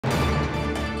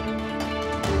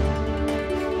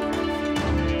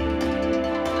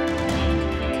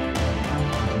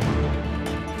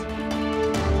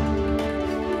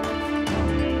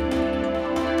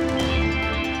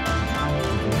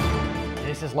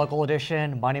is Local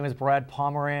Edition. My name is Brad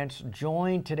Pomerance,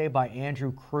 joined today by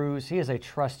Andrew Cruz. He is a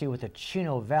trustee with the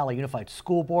Chino Valley Unified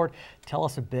School Board. Tell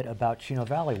us a bit about Chino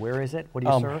Valley. Where is it? What do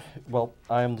you serve? Well,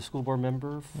 I am the school board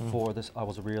member for this. I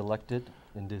was re-elected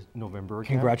in this November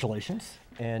again. Congratulations.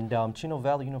 And Chino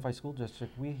Valley Unified School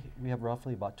District, we have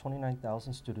roughly about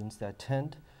 29,000 students that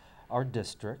attend our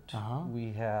district.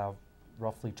 We have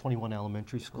roughly 21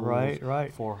 elementary schools,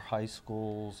 four high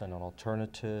schools, and an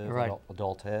alternative,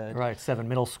 adult ed. 7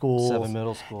 middle schools. 7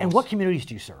 middle schools. And what communities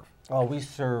do you serve? We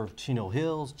serve Chino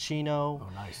Hills, Chino.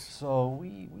 Oh, nice. So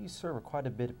we serve quite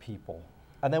a bit of people.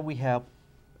 And then we have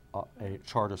a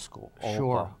charter school.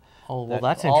 Sure. Oh, well, that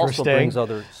that's interesting. Also brings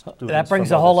other students. That brings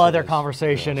a whole other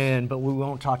conversation in, but we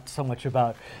won't talk so much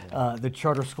about the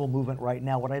charter school movement right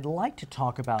now. What I'd like to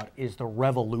talk about is the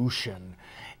revolution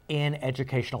in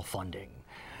educational funding.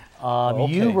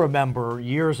 You remember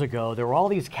years ago, there were all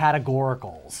these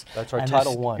categoricals. That's right,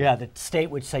 Title I. Yeah, the state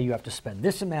would say you have to spend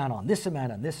this amount on this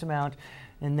amount on this amount.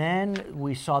 And then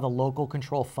we saw the local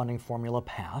control funding formula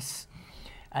pass,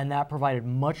 and that provided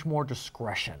much more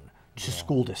discretion to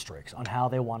school districts on how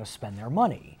they want to spend their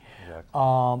money. Exactly.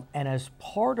 And as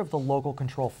part of the local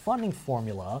control funding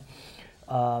formula,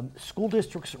 school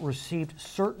districts received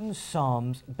certain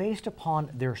sums based upon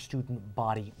their student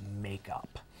body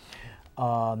makeup.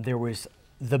 There was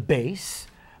the base,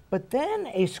 but then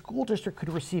a school district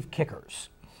could receive kickers.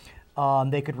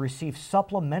 They could receive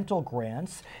supplemental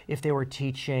grants if they were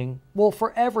teaching, well,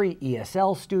 for every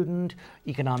ESL student,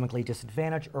 economically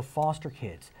disadvantaged, or foster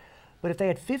kids. But if they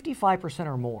had 55%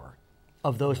 or more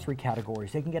of those three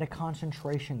categories, they can get a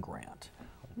concentration grant.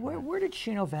 Where did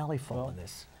Chino Valley fall in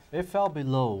this? It fell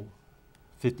below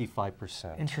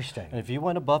 55%. Interesting. And if you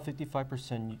went above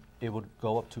 55%, it would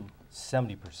go up to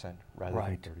 70% rather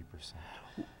than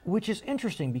 30%. Which is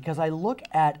interesting because I look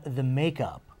at the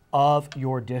makeup of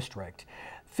your district.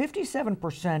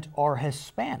 57% are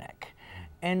Hispanic.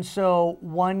 And so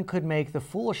one could make the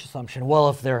foolish assumption, well,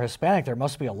 if they're Hispanic, there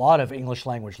must be a lot of English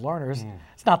language learners.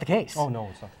 It's not the case. Oh, no,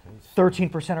 it's not the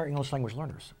case. 13% are English language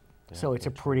learners. Yeah, so it's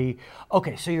a pretty,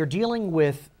 okay, so you're dealing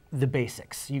with the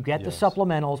basics. You get the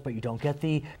supplementals, but you don't get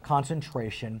the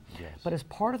concentration. But as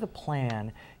part of the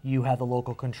plan, you have the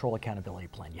local control accountability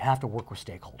plan. You have to work with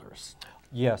stakeholders.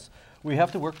 Yes, we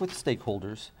have to work with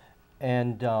stakeholders.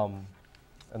 And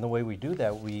the way we do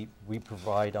that, we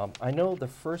provide, I know the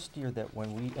first year that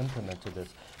when we implemented this,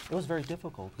 it was very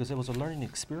difficult because it was a learning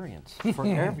experience for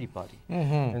everybody.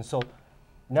 And so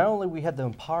not only we had the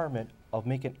empowerment of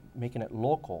making it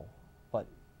local, but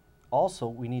also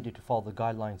we needed to follow the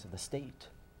guidelines of the state.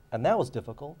 And that was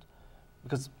difficult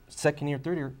because second year,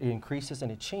 third year, it increases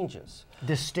and it changes.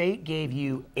 The state gave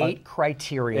you 8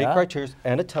 criteria. 8 criteria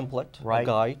and a template, a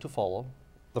guide to follow.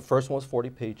 The first one was 40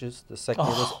 pages. The second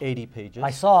one was 80 pages.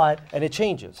 I saw it. And it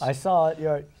changes. I saw it.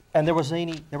 Yeah. And there was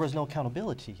no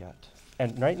accountability yet.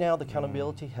 And right now, the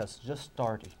accountability has just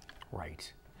started.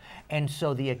 Right. And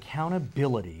so the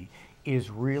accountability is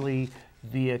really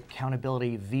the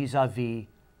accountability vis-a-vis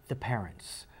the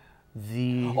parents.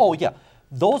 Oh yeah,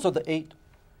 those are the 8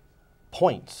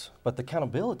 points. But the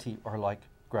accountability are like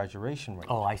graduation rate.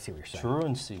 Oh, I see what you're saying.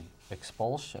 Truancy,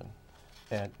 expulsion.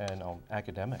 And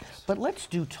academics. But let's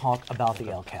talk about the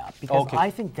LCAP, because I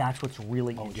think that's what's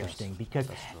really interesting, because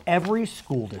every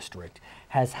school district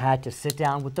has had to sit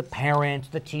down with the parents,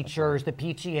 the teachers, the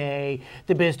PTA,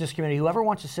 the business community, whoever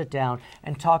wants to sit down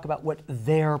and talk about what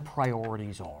their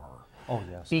priorities are. Oh,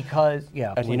 yes. Because,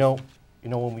 and you know,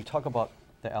 when we talk about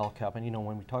the LCAP, and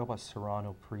when we talk about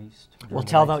Serrano Priest. Well,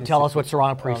 tell us what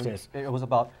Serrano Priest is. It was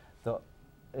about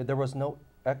there was no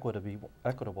equitable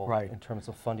in terms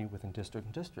of funding within district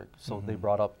and district. So they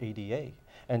brought up ADA.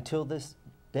 Until this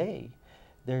day,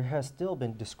 there has still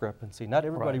been discrepancy. Not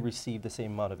everybody received the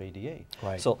same amount of ADA.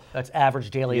 So that's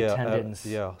average daily attendance.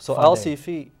 So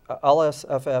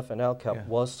LSFF and LCAP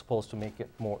was supposed to make it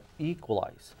more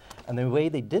equalized. And the way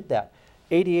they did that,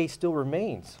 ADA still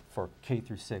remains for K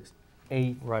through 6,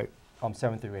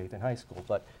 7 through 8 in high school,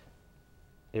 but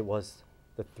it was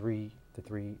the three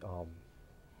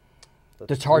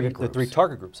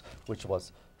target groups, which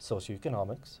was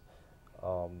socioeconomics,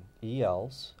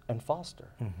 ELs, and foster.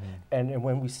 And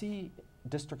when we see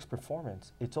districts'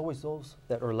 performance, it's always those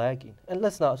that are lagging. And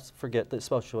let's not forget the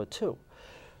special ed too.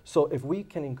 So if we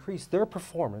can increase their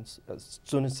performance as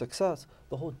student success,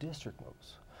 the whole district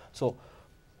moves. So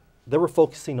they were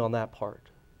focusing on that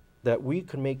part, that we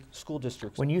could make school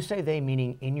districts. When you say they,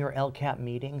 meaning in your LCAP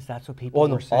meetings, that's what people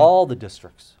were saying? All the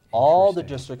districts. All the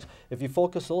districts. If you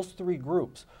focus those 3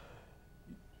 groups,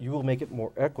 you will make it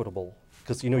more equitable.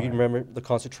 Because you remember the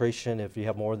concentration, if you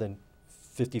have more than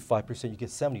 55%, you get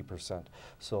 70%.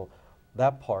 So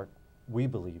that part, we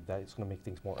believe that it's going to make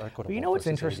things more equitable. But you know what's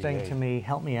versus interesting ADA. to me?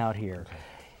 Help me out here. Okay.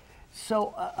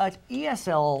 So an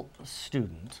ESL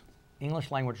student, English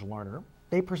language learner,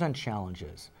 they present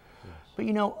challenges. Yes. But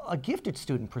you know, a gifted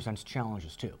student presents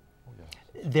challenges too. Oh,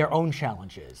 yes. Their own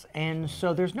challenges. And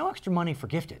so there's no extra money for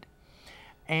gifted.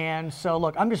 And so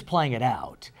look, I'm just playing it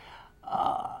out.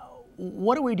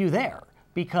 What do we do there?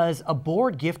 Because a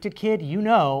bored gifted kid, you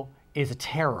know, is a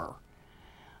terror.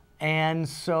 And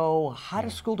so how do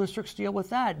school districts deal with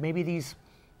that? Maybe these,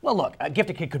 well look, a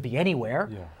gifted kid could be anywhere.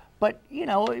 Yeah. But you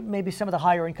know, maybe some of the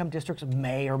higher income districts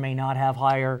may or may not have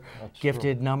higher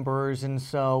gifted numbers, and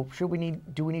so do we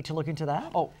need to look into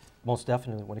that? Oh, most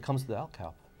definitely. When it comes to the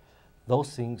LCAP, those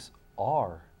things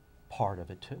are part of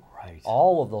it too. Right.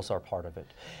 All of those are part of it.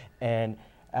 And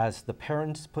as the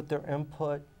parents put their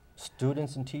input,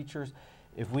 students and teachers,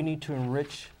 if we need to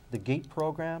enrich the GATE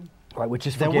program, Right, which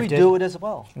is for then we gifted. do it as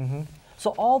well. So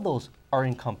all those are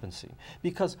encompassing.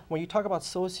 Because when you talk about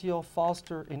socio,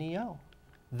 foster, and EL,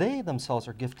 they themselves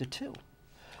are gifted too.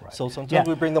 Right. So sometimes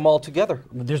we bring them all together.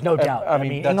 There's no doubt. I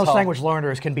mean, that's English how- language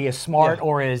learners can be as smart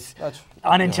or as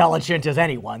unintelligent as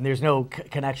anyone. There's no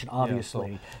connection, Yeah, so-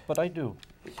 obviously. but I do.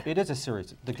 It is a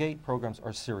serious. The GATE programs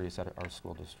are serious at our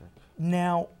school district.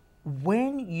 Now,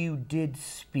 when you did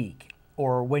speak,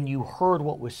 or when you heard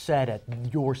what was said at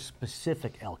your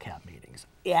specific LCAP meetings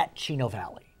at Chino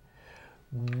Valley,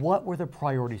 what were the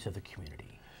priorities of the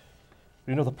community?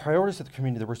 You know, the priorities of the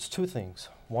community, there was two things.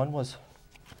 One was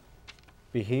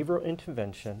behavioral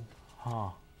intervention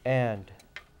and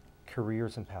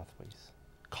careers and pathways,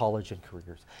 college and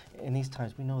careers. In these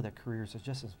times, we know that careers are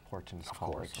just as important as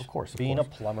college. Of course. Being a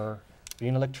plumber,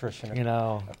 being an electrician. You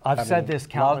know, I've said this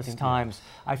countless times.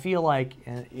 I feel like,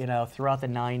 you know, throughout the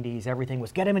 90s, everything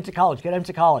was get him into college, get him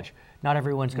into college. Not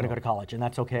everyone's going to go to college, and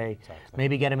that's okay. Exactly.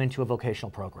 Maybe get him into a vocational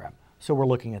program. So we're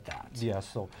looking at that. Yeah,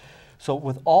 so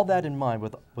with all that in mind,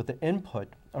 with the input,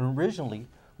 originally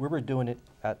we were doing it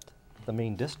at the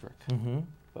main district,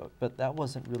 but that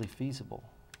wasn't really feasible.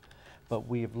 But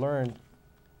we've learned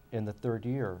in the third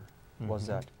year was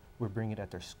that we're bringing it at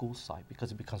their school site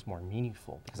because it becomes more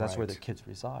meaningful, because that's where the kids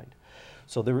reside.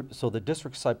 So the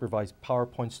district site provides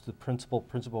PowerPoints to the principal.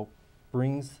 Principal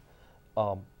brings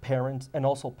parents and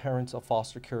also parents of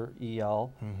foster care,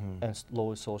 EL, and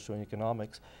lowest social and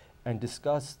economics, and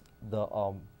discuss the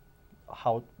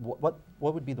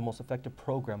what would be the most effective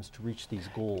programs to reach these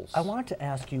goals. I wanted to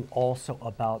ask you also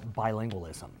about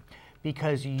bilingualism,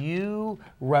 because you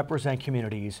represent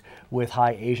communities with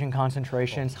high Asian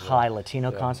concentrations, high Latino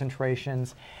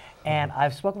concentrations, and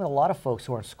I've spoken with a lot of folks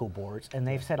who are on school boards, and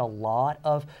they've said a lot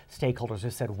of stakeholders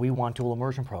have said, we want dual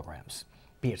immersion programs,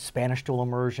 be it Spanish dual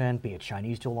immersion, be it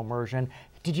Chinese dual immersion.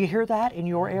 Did you hear that in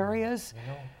your areas?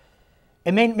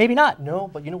 You know, It maybe not. no,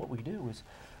 but you know what we do is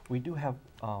we do have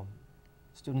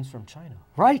students from China.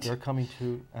 Right. They're coming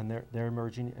to, and they're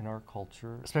emerging in our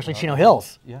culture. Especially in our Chino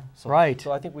Hills. Yeah. So, Right.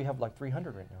 So I think we have like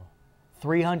 300 right now.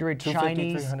 300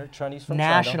 Chinese 300 Chinese from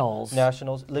nationals. China,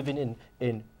 nationals living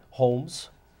in homes,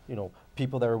 you know,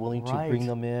 people that are willing to bring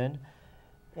them in.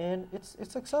 And it's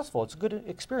successful. It's a good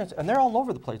experience. And they're all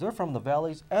over the place. They're from the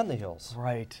valleys and the hills.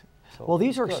 Right. So Well,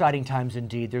 these are good. exciting times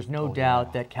indeed. There's no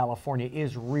doubt that California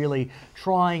is really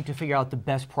trying to figure out the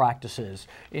best practices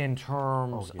in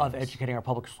terms of educating our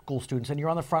public school students. And you're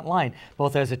on the front line,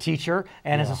 both as a teacher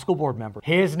and as a school board member.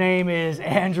 His name is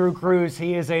Andrew Cruz.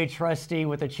 He is a trustee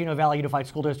with the Chino Valley Unified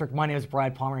School District. My name is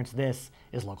Brad Pomerance. This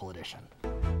is Local Edition.